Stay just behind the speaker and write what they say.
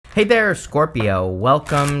Hey there, Scorpio.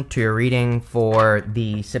 Welcome to your reading for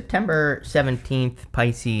the September 17th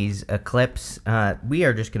Pisces eclipse. We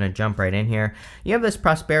are just going to jump right in here. You have this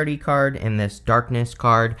prosperity card and this darkness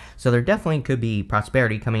card, so there definitely could be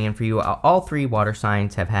prosperity coming in for you. All three water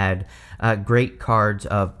signs have had great cards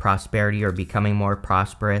of prosperity or becoming more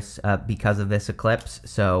prosperous because of this eclipse.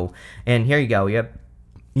 So, and here you go.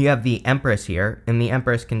 You have the Empress here, and the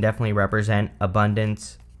Empress can definitely represent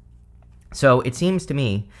abundance. So it seems to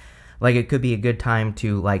me like it could be a good time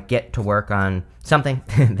to get to work on something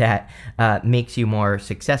that makes you more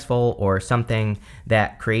successful, or something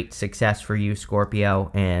that creates success for you, Scorpio.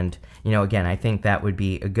 And, again, I think that would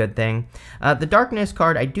be a good thing. The darkness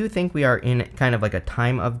card, I do think we are in kind of like a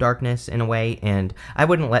time of darkness in a way, and I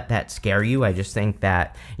wouldn't let that scare you. I just think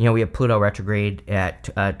that, we have Pluto retrograde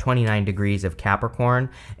at 29 degrees of Capricorn,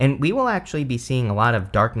 and we will actually be seeing a lot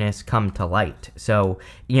of darkness come to light. So,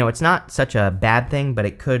 it's not such a bad thing, but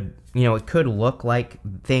it could look like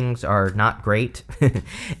things are not great.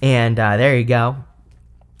 And there you go.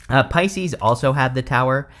 Pisces also had the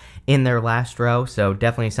Tower in their last row, so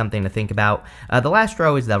definitely something to think about. The last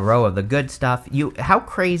row is the row of the good stuff. How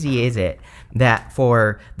crazy is it that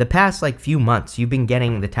for the past few months you've been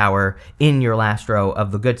getting the Tower in your last row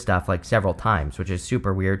of the good stuff several times, which is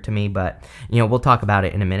super weird to me, but we'll talk about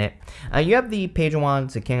it in a minute. You have the Page of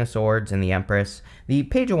Wands, the King of Swords, and the Empress. The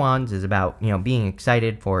Page of Wands is about being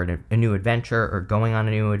excited for a new adventure or going on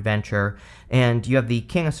a new adventure, and you have the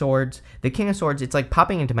King of Swords. The King of Swords, it's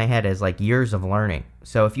popping into my head as years of learning.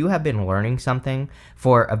 So if you have been learning something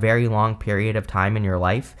for a very long period of time in your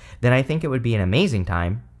life, then I think it would be an amazing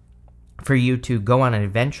time for you to go on an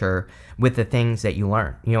adventure with the things that you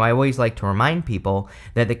learn. I always like to remind people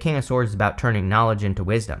that the King of Swords is about turning knowledge into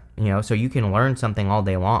wisdom, so you can learn something all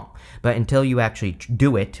day long, but until you actually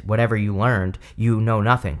do it, whatever you learned, you know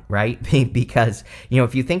nothing, right? Because,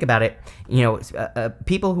 if you think about it,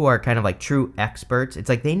 people who are kind of true experts,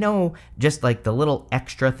 it's they know just the little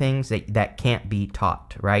extra things that can't be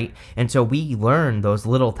taught, right? And so we learn those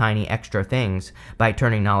little tiny extra things by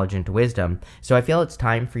turning knowledge into wisdom. So I feel it's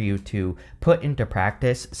time for you to put into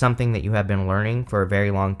practice something that you have been learning for a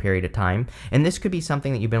very long period of time. And this could be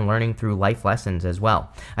something that you've been learning through life lessons as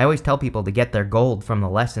well. I always tell people to get their gold from the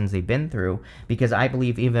lessons they've been through, because I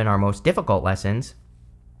believe even our most difficult lessons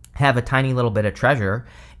have a tiny little bit of treasure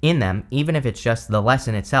in them, even if it's just the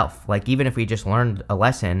lesson itself. Even if we just learned a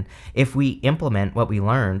lesson, if we implement what we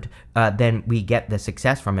learned, then we get the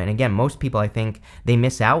success from it. And again, most people, I think, they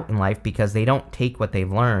miss out in life because they don't take what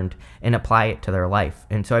they've learned and apply it to their life.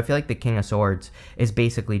 And so I feel like the King of Swords is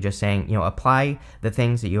basically just saying, apply the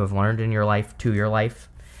things that you have learned in your life to your life.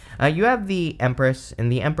 You have the Empress,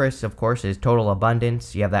 and the Empress, of course, is total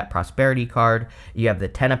abundance. You have that prosperity card. You have the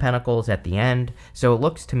Ten of Pentacles at the end. So it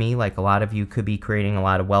looks to me like a lot of you could be creating a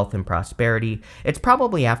lot of wealth and prosperity. It's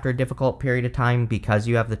probably after a difficult period of time because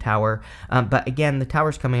you have the Tower. But again, the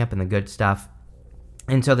Tower's coming up in the good stuff.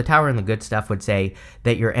 And so the Tower and the good stuff would say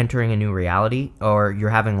that you're entering a new reality, or you're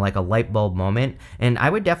having a light bulb moment. And I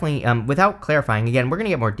would definitely, without clarifying, again, we're going to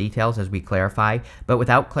get more details as we clarify, but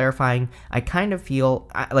without clarifying, I kind of feel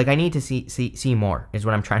I need to see more is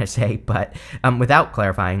what I'm trying to say. But without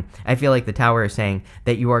clarifying, I feel like the Tower is saying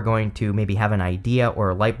that you are going to maybe have an idea or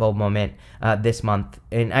a light bulb moment this month.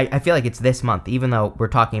 And I feel like it's this month, even though we're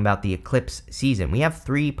talking about the eclipse season. We have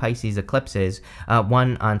 3 Pisces eclipses,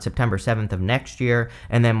 one on September 7th of next year,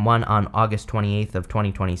 and then one on August 28th of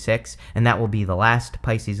 2026, and that will be the last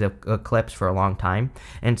Pisces eclipse for a long time.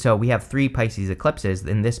 And so we have 3 Pisces eclipses,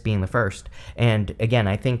 and this being the first. And again,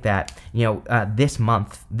 I think that this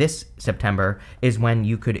month, this September, is when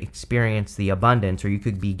you could experience the abundance, or you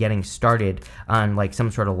could be getting started on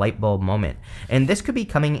some sort of light bulb moment. And this could be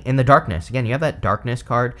coming in the darkness. Again, you have that darkness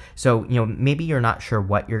card, so maybe you're not sure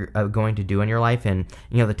what you're going to do in your life, and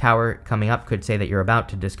the Tower coming up could say that you're about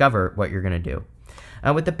to discover what you're going to do.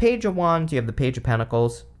 With the Page of Wands, you have the Page of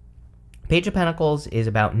Pentacles. Page of Pentacles is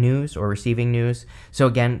about news or receiving news. So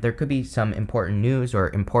again, there could be some important news or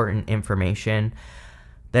important information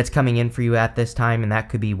that's coming in for you at this time, and that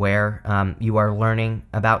could be where you are learning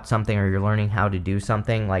about something, or you're learning how to do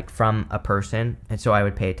something from a person. And so I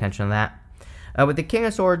would pay attention to that. With the King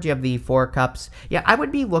of Swords, you have the 4 Cups. Yeah, I would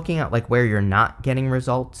be looking at where you're not getting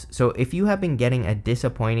results. So if you have been getting a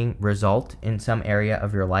disappointing result in some area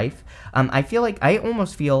of your life, I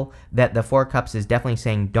almost feel that the 4 Cups is definitely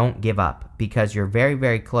saying don't give up, because you're very,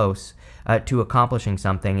 very close to accomplishing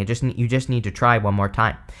something. You just need to try one more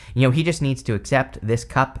time. He just needs to accept this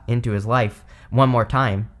cup into his life one more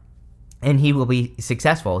time, and he will be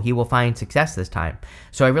successful. He will find success this time.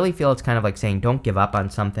 So I really feel it's kind of saying don't give up on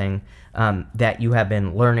something that you have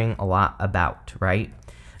been learning a lot about, right?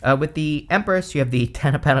 With the Empress, you have the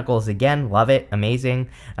Ten of Pentacles again. Love it. Amazing.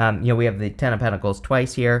 We have the Ten of Pentacles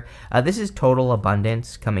twice here. This is total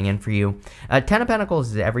abundance coming in for you. Ten of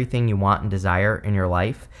Pentacles is everything you want and desire in your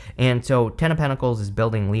life. And so Ten of Pentacles is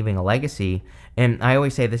building, leaving a legacy. And I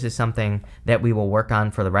always say this is something that we will work on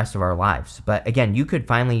for the rest of our lives. But again, you could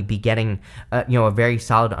finally be getting, a very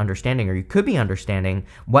solid understanding, or you could be understanding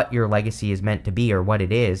what your legacy is meant to be or what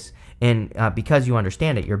it is. And because you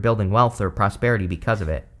understand it, you're building wealth or prosperity because of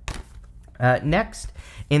it. Next,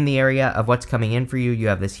 in the area of what's coming in for you, you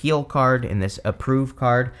have this heal card and this approve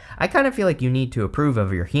card. I kind of feel like you need to approve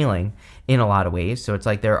of your healing in a lot of ways. So it's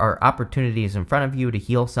like there are opportunities in front of you to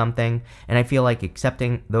heal something. And I feel like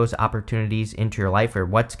accepting those opportunities into your life or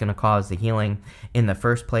what's going to cause the healing in the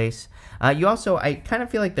first place. I kind of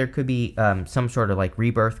feel like there could be some sort of like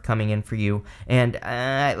rebirth coming in for you. And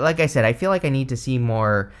like I said, I feel like I need to see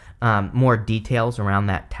more details around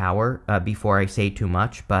that tower before I say too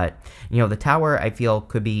much. But, the tower, I feel,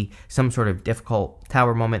 could be some sort of difficult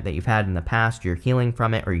tower moment that you've had in the past. You're healing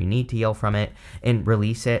from it, or you need to heal from it and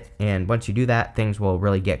release it. And once you do that, things will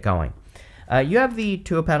really get going. You have the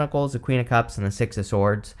Two of Pentacles, the Queen of Cups, and the Six of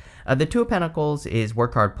Swords. The Two of Pentacles is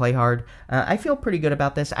work hard, play hard. I feel pretty good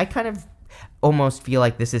about this. I kind of almost feel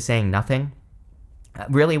like this is saying nothing.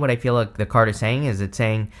 Really, what I feel like the card is saying is it's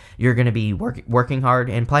saying you're going to be working hard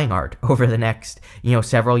and playing hard over the next,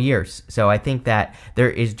 several years. So I think that there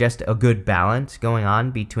is just a good balance going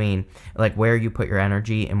on between like where you put your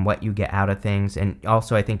energy and what you get out of things. And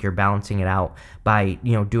also I think you're balancing it out by,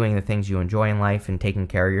 doing the things you enjoy in life and taking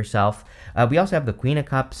care of yourself. We also have the Queen of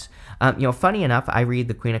Cups. Funny enough, I read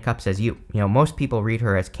the Queen of Cups as you. Most people read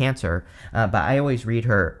her as Cancer, but I always read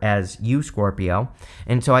her as you, Scorpio.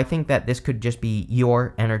 And so I think that this could just be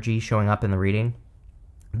your energy showing up in the reading.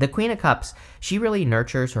 The Queen of Cups, she really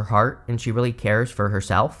nurtures her heart and she really cares for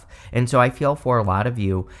herself. And so I feel for a lot of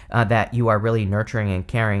you that you are really nurturing and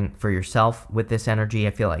caring for yourself with this energy.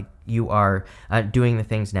 I feel like you are doing the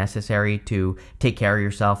things necessary to take care of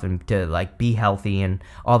yourself and to like be healthy and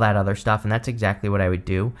all that other stuff. And that's exactly what I would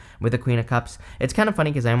do with the Queen of Cups. It's kind of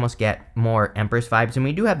funny because I almost get more Empress vibes, and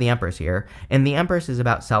we do have the Empress here. And the Empress is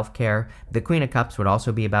about self-care. The Queen of Cups would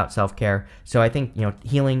also be about self-care. So I think,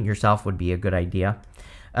 healing yourself would be a good idea.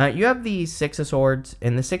 You have the Six of Swords,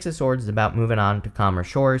 and the Six of Swords is about moving on to calmer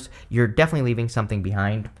shores. You're definitely leaving something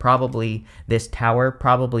behind, probably this tower,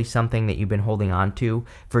 probably something that you've been holding on to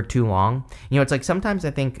for too long. It's like sometimes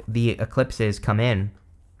I think the eclipses come in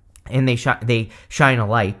and they shine a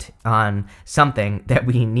light on something that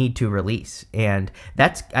we need to release. And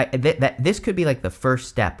this could be like the first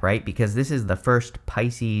step, right? Because this is the first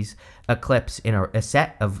Pisces eclipse in a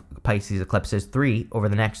set of Pisces eclipses, 3 over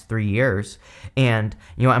the next 3 years. And,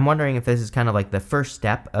 I'm wondering if this is kind of like the first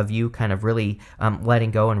step of you kind of really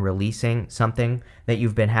letting go and releasing something that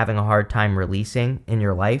you've been having a hard time releasing in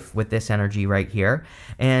your life with this energy right here.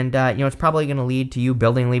 And, it's probably going to lead to you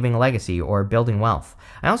leaving a legacy or building wealth.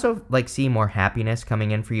 I also see more happiness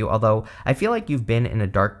coming in for you, although I feel like you've been in a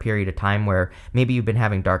dark period of time where maybe you've been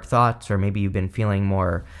having dark thoughts, or maybe you've been feeling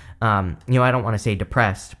more, I don't want to say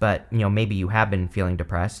depressed, but, maybe you have been feeling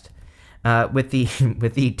depressed. With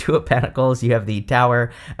the Two of Pentacles, you have the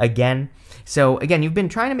Tower again. So again, you've been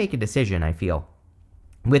trying to make a decision, I feel,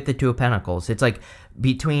 with the Two of Pentacles. It's like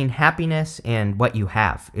between happiness and what you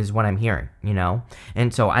have is what I'm hearing,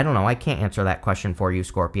 And so I don't know. I can't answer that question for you,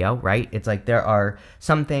 Scorpio, right? It's like there are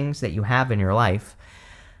some things that you have in your life,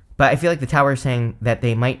 but I feel like the Tower is saying that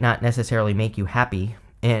they might not necessarily make you happy.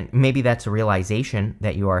 And maybe that's a realization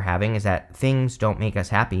that you are having, is that things don't make us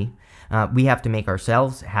happy. We have to make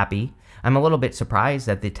ourselves happy. I'm a little bit surprised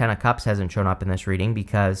that the Ten of Cups hasn't shown up in this reading,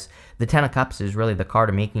 because the Ten of Cups is really the card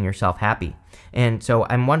of making yourself happy. And so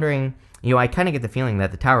I'm wondering, I kind of get the feeling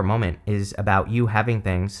that the Tower moment is about you having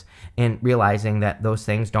things and realizing that those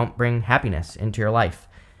things don't bring happiness into your life.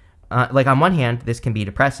 On one hand, this can be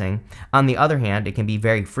depressing. On the other hand, it can be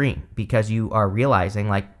very freeing, because you are realizing,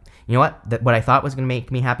 you know what, what I thought was going to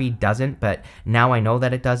make me happy doesn't, but now I know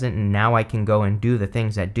that it doesn't, and now I can go and do the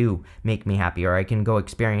things that do make me happy, or I can go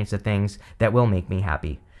experience the things that will make me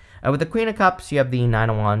happy. With the Queen of Cups, you have the Nine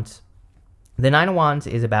of Wands. The Nine of Wands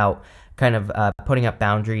is about kind of putting up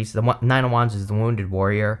boundaries. The Nine of Wands is the wounded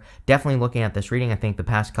warrior. Definitely looking at this reading, I think the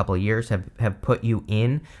past couple of years have put you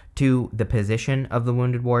in to the position of the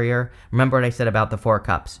wounded warrior. Remember what I said about the Four of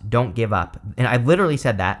Cups. Don't give up. And I literally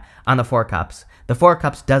said that on the Four of Cups. The Four of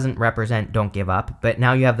Cups doesn't represent don't give up, but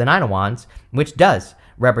now you have the Nine of Wands, which does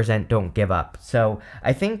represent don't give up. So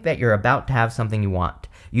I think that you're about to have something you want.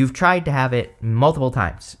 You've tried to have it multiple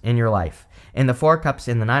times in your life. And the Four of Cups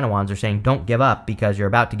and the Nine of Wands are saying don't give up, because you're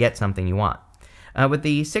about to get something you want. With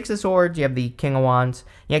the Six of Swords, you have the King of Wands.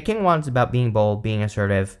 Yeah, King of Wands is about being bold, being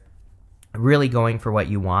assertive, really going for what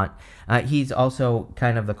you want. He's also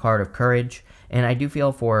kind of the card of courage. And I do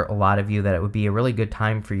feel for a lot of you that it would be a really good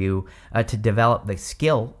time for you to develop the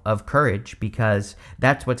skill of courage, because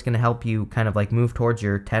that's what's going to help you kind of like move towards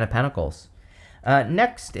your Ten of Pentacles.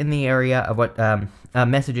 Next, in the area of what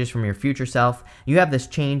messages from your future self, you have this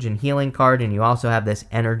change and healing card, and you also have this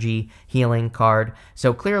energy healing card.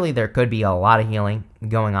 So clearly there could be a lot of healing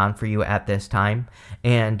going on for you at this time,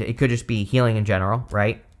 and it could just be healing in general,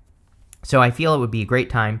 right? So I feel it would be a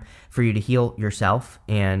great time for you to heal yourself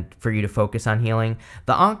and for you to focus on healing.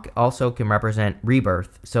 The Ankh also can represent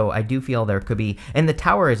rebirth. So I do feel there could be, and the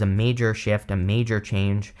Tower is a major shift, a major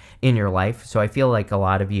change in your life. So I feel like a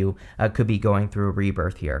lot of you could be going through a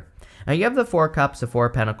rebirth here. Now you have the Four Cups, the Four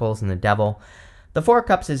of Pentacles, and the Devil. The Four of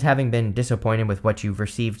Cups is having been disappointed with what you've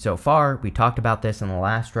received so far. We talked about this in the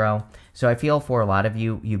last row. So I feel for a lot of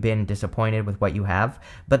you, you've been disappointed with what you have.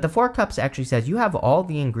 But the Four of Cups actually says you have all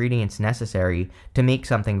the ingredients necessary to make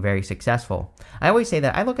something very successful. I always say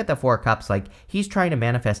that I look at the Four of Cups like he's trying to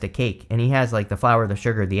manifest a cake, and he has like the flour, the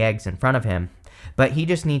sugar, the eggs in front of him. But he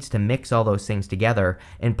just needs to mix all those things together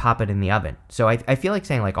and pop it in the oven. So I feel like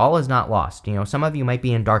saying like all is not lost. You know, some of you might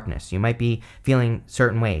be in darkness. You might be feeling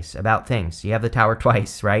certain ways about things. You have the Tower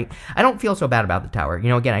twice, right? I don't feel so bad about the Tower. You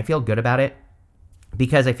know, again, I feel good about it,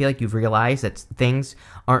 because I feel like you've realized that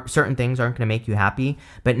certain things aren't going to make you happy,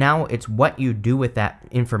 but now it's what you do with that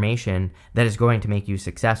information that is going to make you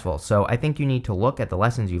successful. So I think you need to look at the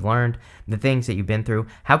lessons you've learned, the things that you've been through.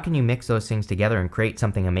 How can you mix those things together and create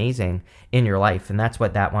something amazing in your life? And that's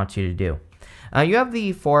what that wants you to do. You have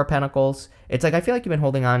the Four of Pentacles. It's like I feel like you've been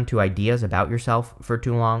holding on to ideas about yourself for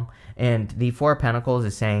too long, and the Four of Pentacles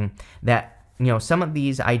is saying that, you know, some of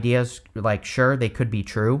these ideas, like, sure, they could be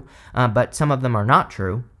true, but some of them are not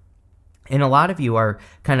true. And a lot of you are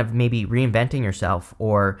kind of maybe reinventing yourself,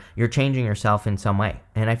 or you're changing yourself in some way.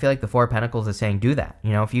 And I feel like the Four of Pentacles is saying do that.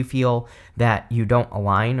 You know, if you feel that you don't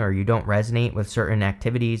align or you don't resonate with certain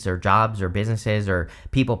activities or jobs or businesses or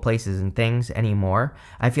people, places, and things anymore,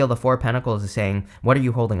 I feel the Four of Pentacles is saying, what are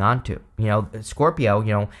you holding on to? You know, Scorpio,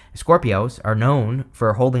 you know, Scorpios are known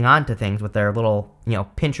for holding on to things with their little, you know,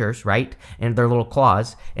 pinchers, right? And their little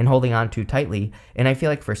claws, and holding on too tightly. And I feel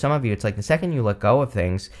like for some of you, it's like the second you let go of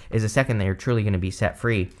things is the second that you're truly going to be set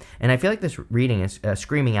free. And I feel like this reading is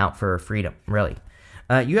screaming out for freedom, really.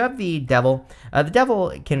 You have the Devil. The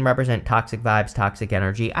Devil can represent toxic vibes, toxic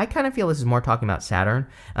energy. I kind of feel this is more talking about Saturn.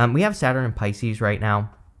 We have Saturn in Pisces right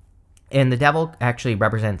now, and the Devil actually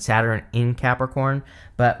represents Saturn in Capricorn.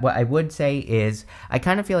 But what I would say is I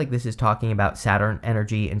kind of feel like this is talking about Saturn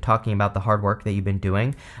energy and talking about the hard work that you've been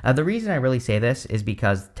doing. The reason I really say this is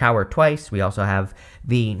because Tower twice, we also have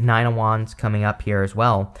the Nine of Wands coming up here as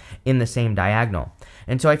well in the same diagonal.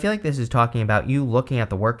 And so I feel like this is talking about you looking at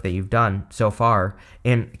the work that you've done so far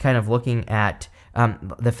and kind of looking at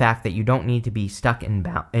the fact that you don't need to be stuck and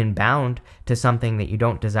bound to something that you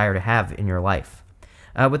don't desire to have in your life.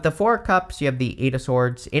 With the Four of Cups, you have the Eight of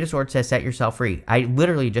Swords. Eight of Swords says set yourself free. I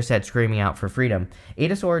literally just said screaming out for freedom.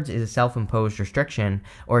 Eight of Swords is a self-imposed restriction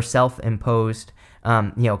or self-imposed,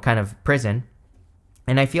 you know, kind of prison.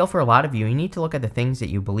 And I feel for a lot of you, you need to look at the things that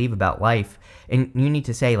you believe about life, and you need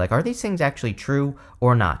to say, like, are these things actually true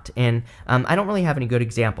or not? And I don't really have any good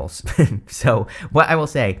examples. So what I will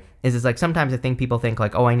say is like sometimes I think people think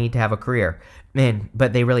like, oh, I need to have a career,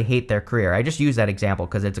 but they really hate their career. I just use that example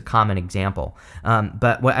because it's a common example.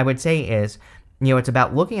 But what I would say is, you know, it's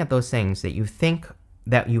about looking at those things that you think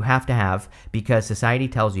that you have to have because society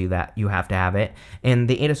tells you that you have to have it. And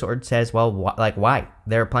the Eight of Swords says, well, like, why?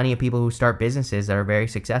 There are plenty of people who start businesses that are very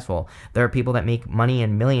successful. There are people that make money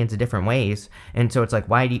in millions of different ways. And so it's like,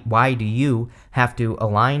 why do you have to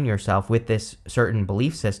align yourself with this certain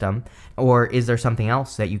belief system? Or is there something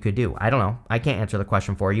else that you could do? I don't know. I can't answer the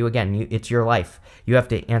question for you. Again, it's your life. You have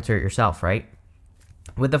to answer it yourself, right?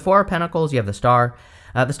 With the Four of Pentacles, you have the Star.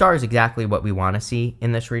 The Star is exactly what we want to see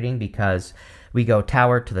in this reading because we go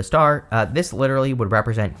Tower to the Star. This literally would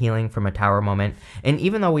represent healing from a Tower moment. And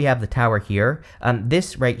even though we have the Tower here,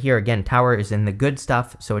 this right here, again, Tower is in the good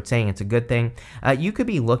stuff, so it's saying it's a good thing. You could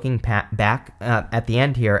be looking back at the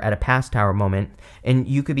end here at a past Tower moment, and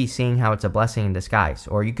you could be seeing how it's a blessing in disguise,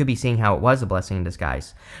 or you could be seeing how it was a blessing in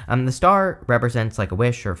disguise. The Star represents like a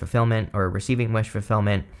wish or fulfillment or receiving wish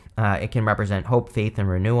fulfillment. It can represent hope, faith, and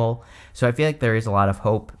renewal. So I feel like there is a lot of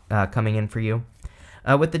hope coming in for you.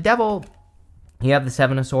 With the Devil, You have the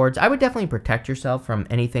Seven of Swords. I would definitely protect yourself from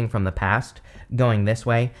anything from the past going this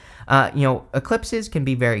way. Eclipses can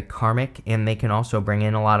be very karmic, and they can also bring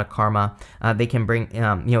in a lot of karma. They can bring,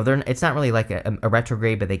 it's not really like a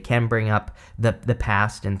retrograde, but they can bring up the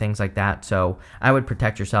past and things like that. So I would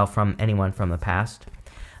protect yourself from anyone from the past.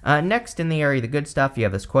 Next, in the area of the good stuff, you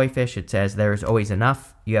have this koi fish. It says there's always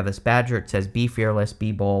enough. You have this badger. It says be fearless,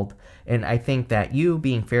 be bold. And I think that you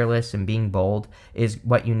being fearless and being bold is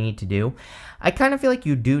what you need to do. I kind of feel like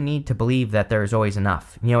you do need to believe that there's always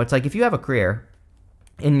enough. It's like if you have a career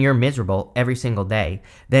and you're miserable every single day,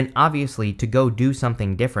 then obviously to go do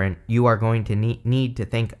something different, you are going to need to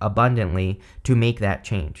think abundantly to make that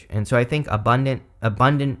change. And so I think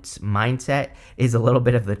abundance mindset is a little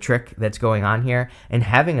bit of the trick that's going on here, and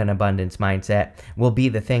having an abundance mindset will be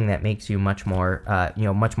the thing that makes you much more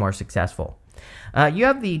successful. You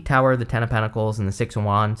have the Tower, the Ten of Pentacles, and the Six of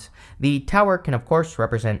Wands. The Tower can, of course,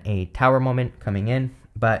 represent a tower moment coming in,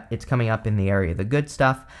 but it's coming up in the area of the good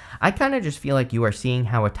stuff. I kind of just feel like you are seeing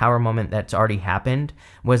how a tower moment that's already happened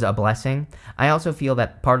was a blessing. I also feel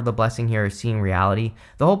that part of the blessing here is seeing reality.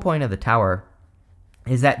 The whole point of the Tower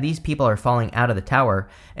is that these people are falling out of the tower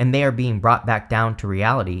and they are being brought back down to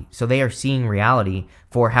reality. So they are seeing reality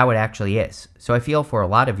for how it actually is. So I feel for a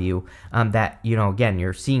lot of you that, again,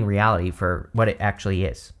 you're seeing reality for what it actually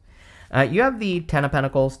is. You have the Ten of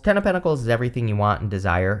Pentacles. Ten of Pentacles is everything you want and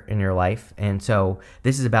desire in your life. And so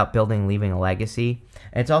this is about building, leaving a legacy.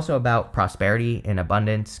 It's also about prosperity and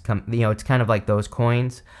abundance. It's kind of like those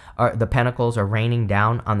coins. The pentacles are raining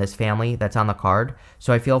down on this family that's on the card.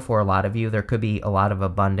 So I feel for a lot of you, there could be a lot of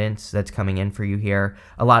abundance that's coming in for you here.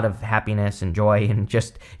 A lot of happiness and joy and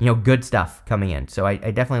just, good stuff coming in. So I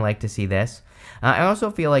definitely like to see this. I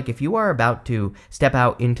also feel like if you are about to step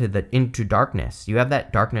out into darkness, you have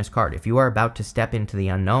that darkness card. If you are about to step into the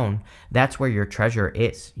unknown, that's where your treasure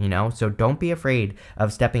is, So don't be afraid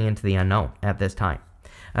of stepping into the unknown at this time.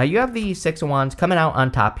 You have the Six of Wands coming out on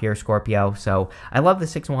top here, Scorpio. So I love the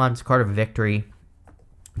Six of Wands, card of victory.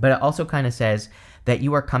 But it also kind of says that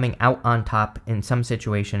you are coming out on top in some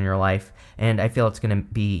situation in your life. And I feel it's going to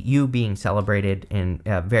be you being celebrated and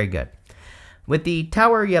very good. With the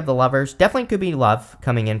Tower, you have the Lovers. Definitely could be love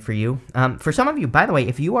coming in for you. For some of you, by the way,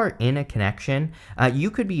 if you are in a connection, you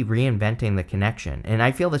could be reinventing the connection. And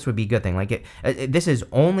I feel this would be a good thing. This is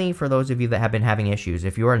only for those of you that have been having issues.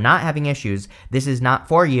 If you are not having issues, this is not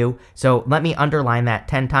for you. So let me underline that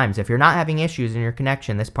 10 times. If you're not having issues in your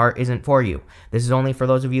connection, this part isn't for you. This is only for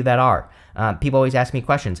those of you that are. People always ask me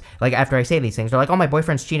questions. Like after I say these things, they're like, oh, my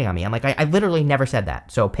boyfriend's cheating on me. I'm like, I literally never said that.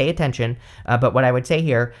 So pay attention. But what I would say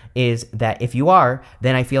here is that if you are,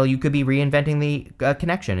 then I feel you could be reinventing the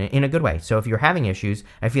connection in a good way. So if you're having issues,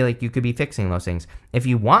 I feel like you could be fixing those things. If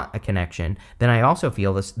you want a connection, then I also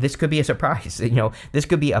feel this could be a surprise. This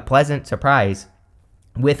could be a pleasant surprise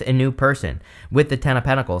with a new person, with the Ten of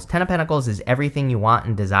Pentacles. Ten of Pentacles is everything you want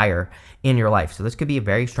and desire in your life. So this could be a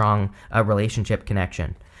very strong relationship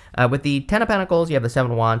connection. With the Ten of Pentacles, you have the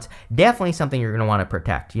Seven of Wands. Definitely something you're going to want to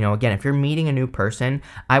protect. Again, if you're meeting a new person,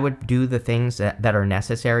 I would do the things that are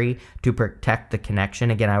necessary to protect the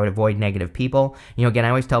connection. Again, I would avoid negative people. Again, I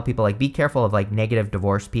always tell people, be careful of, negative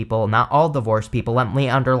divorced people. Not all divorced people. Let me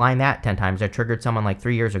underline that 10 times. I triggered someone,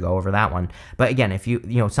 3 years ago over that one. But again, if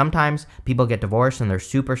sometimes people get divorced and they're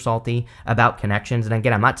super salty about connections. And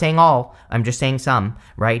again, I'm not saying all. I'm just saying some,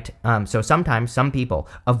 right? So sometimes some people,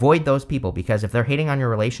 avoid those people, because if they're hating on your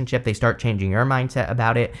relationship, they start changing your mindset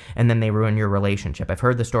about it, and then they ruin your relationship. I've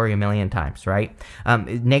heard the story a million times, right?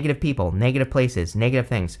 Negative people, negative places, negative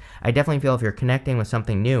things. I definitely feel if you're connecting with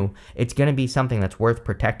something new, it's going to be something that's worth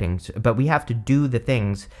protecting. But we have to do the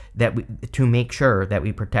things to make sure that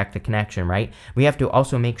we protect the connection, right? We have to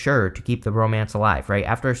also make sure to keep the romance alive, right?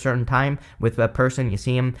 After a certain time with a person, you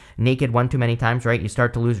see him naked one too many times, right? You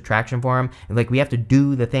start to lose attraction for him. We have to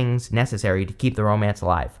do the things necessary to keep the romance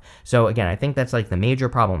alive. So again, I think that's the major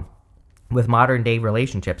problem with modern day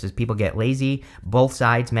relationships is people get lazy, both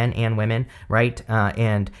sides, men and women, right?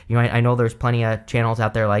 And I know there's plenty of channels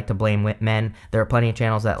out there like to blame men. There are plenty of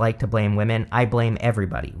channels that like to blame women. I blame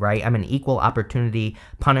everybody, right? I'm an equal opportunity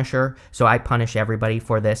punisher, so I punish everybody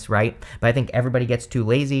for this, right? But I think everybody gets too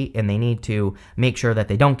lazy, and they need to make sure that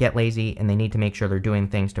they don't get lazy, and they need to make sure they're doing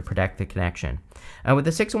things to protect the connection. With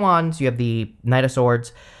the Six of Wands, you have the Knight of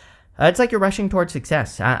Swords. It's like you're rushing towards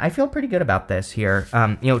success. I feel pretty good about this here.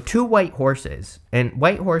 Two white horses. And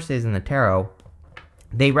white horses in the tarot,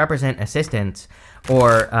 they represent assistance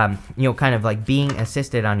or, kind of being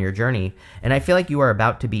assisted on your journey. And I feel like you are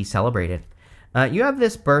about to be celebrated. You have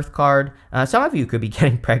this birth card. Some of you could be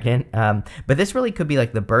getting pregnant, but this really could be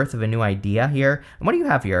like the birth of a new idea here. And what do you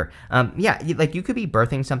have here? Yeah, like you could be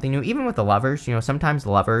birthing something new, even with the lovers. You know, sometimes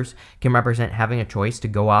lovers can represent having a choice to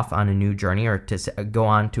go off on a new journey or to go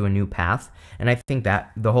on to a new path. And I think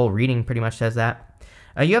that the whole reading pretty much says that.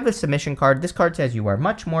 You have the submission card. This card says you are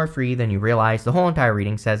much more free than you realize. The whole entire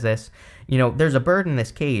reading says this. You know, there's a bird in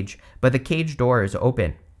this cage, but the cage door is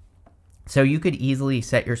open. So you could easily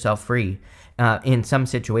set yourself free in some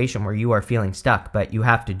situation where you are feeling stuck, but you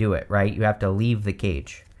have to do it, right? You have to leave the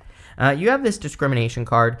cage. You have this discrimination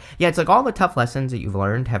card. Yeah, it's like all the tough lessons that you've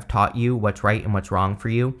learned have taught you what's right and what's wrong for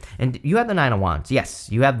you. And you have the 9 of Wands. Yes,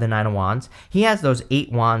 you have the 9 of Wands. He has those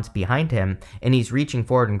 8 wands behind him, and he's reaching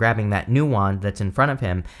forward and grabbing that new wand that's in front of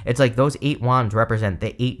him. It's like those 8 wands represent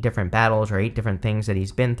the 8 different battles or 8 different things that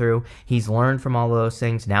he's been through. He's learned from all of those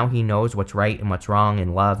things. Now he knows what's right and what's wrong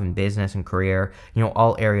in love and business and career, you know,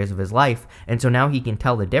 all areas of his life. And so now he can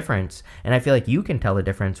tell the difference. And I feel like you can tell the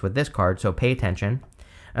difference with this card, so pay attention.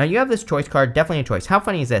 You have this choice card, definitely a choice. How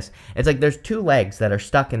funny is this? It's like there's 2 legs that are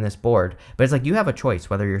stuck in this board, but it's like you have a choice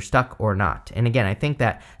whether you're stuck or not. And again, I think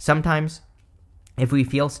that sometimes if we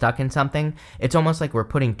feel stuck in something, it's almost like we're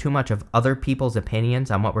putting too much of other people's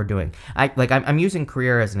opinions on what we're doing. I'm using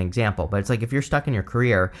career as an example, but it's like if you're stuck in your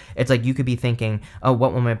career, it's like you could be thinking, oh,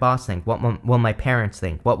 what will my boss think? What will my parents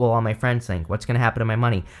think? What will all my friends think? What's going to happen to my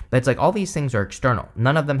money? But it's like all these things are external.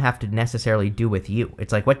 None of them have to necessarily do with you.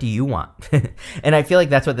 It's like, what do you want? And I feel like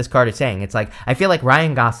that's what this card is saying. It's like, I feel like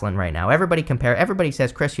Ryan Gosling right now. Everybody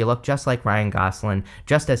says, Chris, you look just like Ryan Gosling,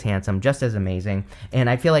 just as handsome, just as amazing. And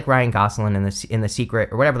I feel like Ryan Gosling in the Secret,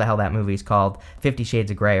 or whatever the hell that movie's called, 50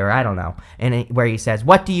 Shades of Grey, or I don't know, and where he says,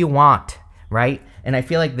 what do you want, right? And I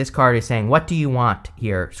feel like this card is saying, what do you want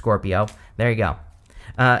here, Scorpio? There you go.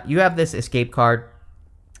 You have this escape card.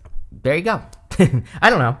 There you go. I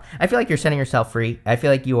don't know. I feel like you're setting yourself free. I feel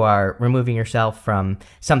like you are removing yourself from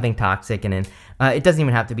something toxic, and it doesn't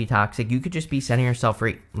even have to be toxic. You could just be setting yourself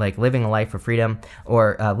free, like living a life of freedom,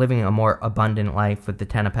 or living a more abundant life with the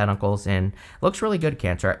 10 of Pentacles. And looks really good,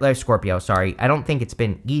 Cancer. Scorpio, sorry. I don't think it's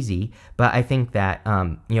been easy, but I think that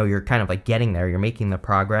you know, you're kind of like getting there. You're making the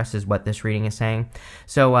progress, is what this reading is saying.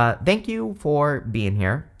 So thank you for being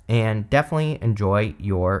here, and definitely enjoy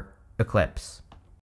your eclipse.